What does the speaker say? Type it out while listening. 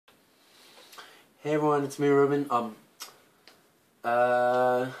Hey everyone, it's me, Ruben.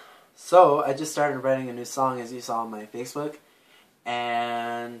 So I just started writing a new song, as you saw on my Facebook,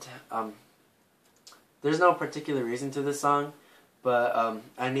 and there's no particular reason to this song, but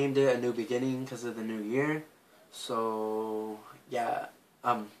I named it A New Beginning because of the new year. So yeah,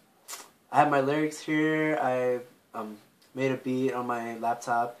 I have my lyrics here. I made a beat on my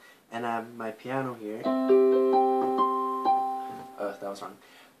laptop, and I have my piano here. That was wrong.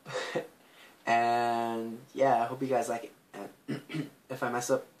 And yeah, I hope you guys like it. And if I mess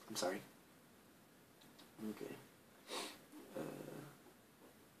up, I'm sorry. Okay.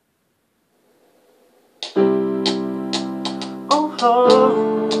 Oh,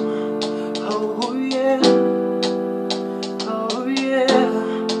 oh yeah, oh yeah.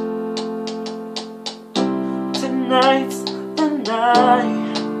 Tonight's the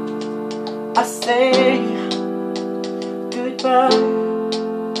night I say goodbye.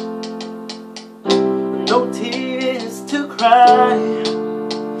 No tears to cry,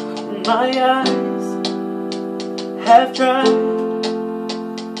 my eyes have dried.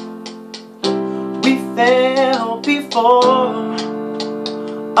 We fell before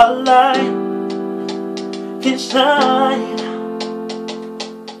our light can shine.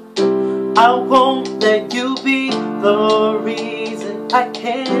 I won't let you be the reason I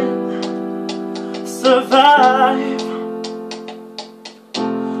can't survive.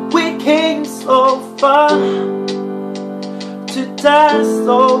 We came so far to die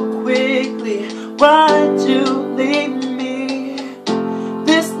so quickly. Why'd you leave me?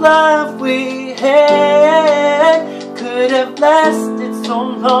 This love we had could have lasted so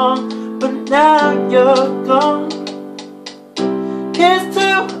long, but now you're gone. Here's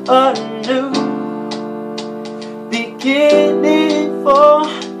to a new beginning for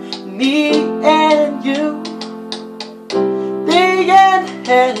me and you. The end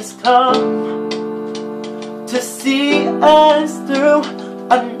has come to see us through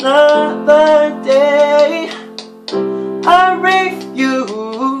another day. I refuse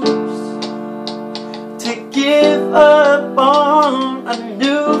to give up on a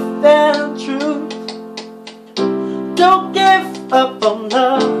newfound truth. Don't give up on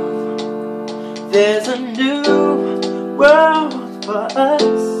love. There's a new world for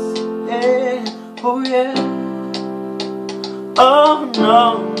us. Yeah, oh yeah. Oh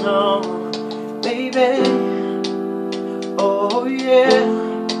no, no, baby. Oh yeah.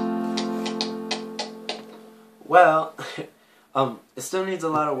 Well, it still needs a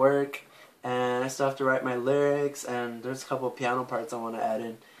lot of work, and I still have to write my lyrics, and there's a couple of piano parts I want to add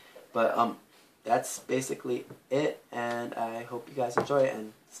in, but that's basically it, and I hope you guys enjoy it,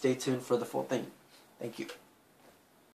 and stay tuned for the full thing. Thank you.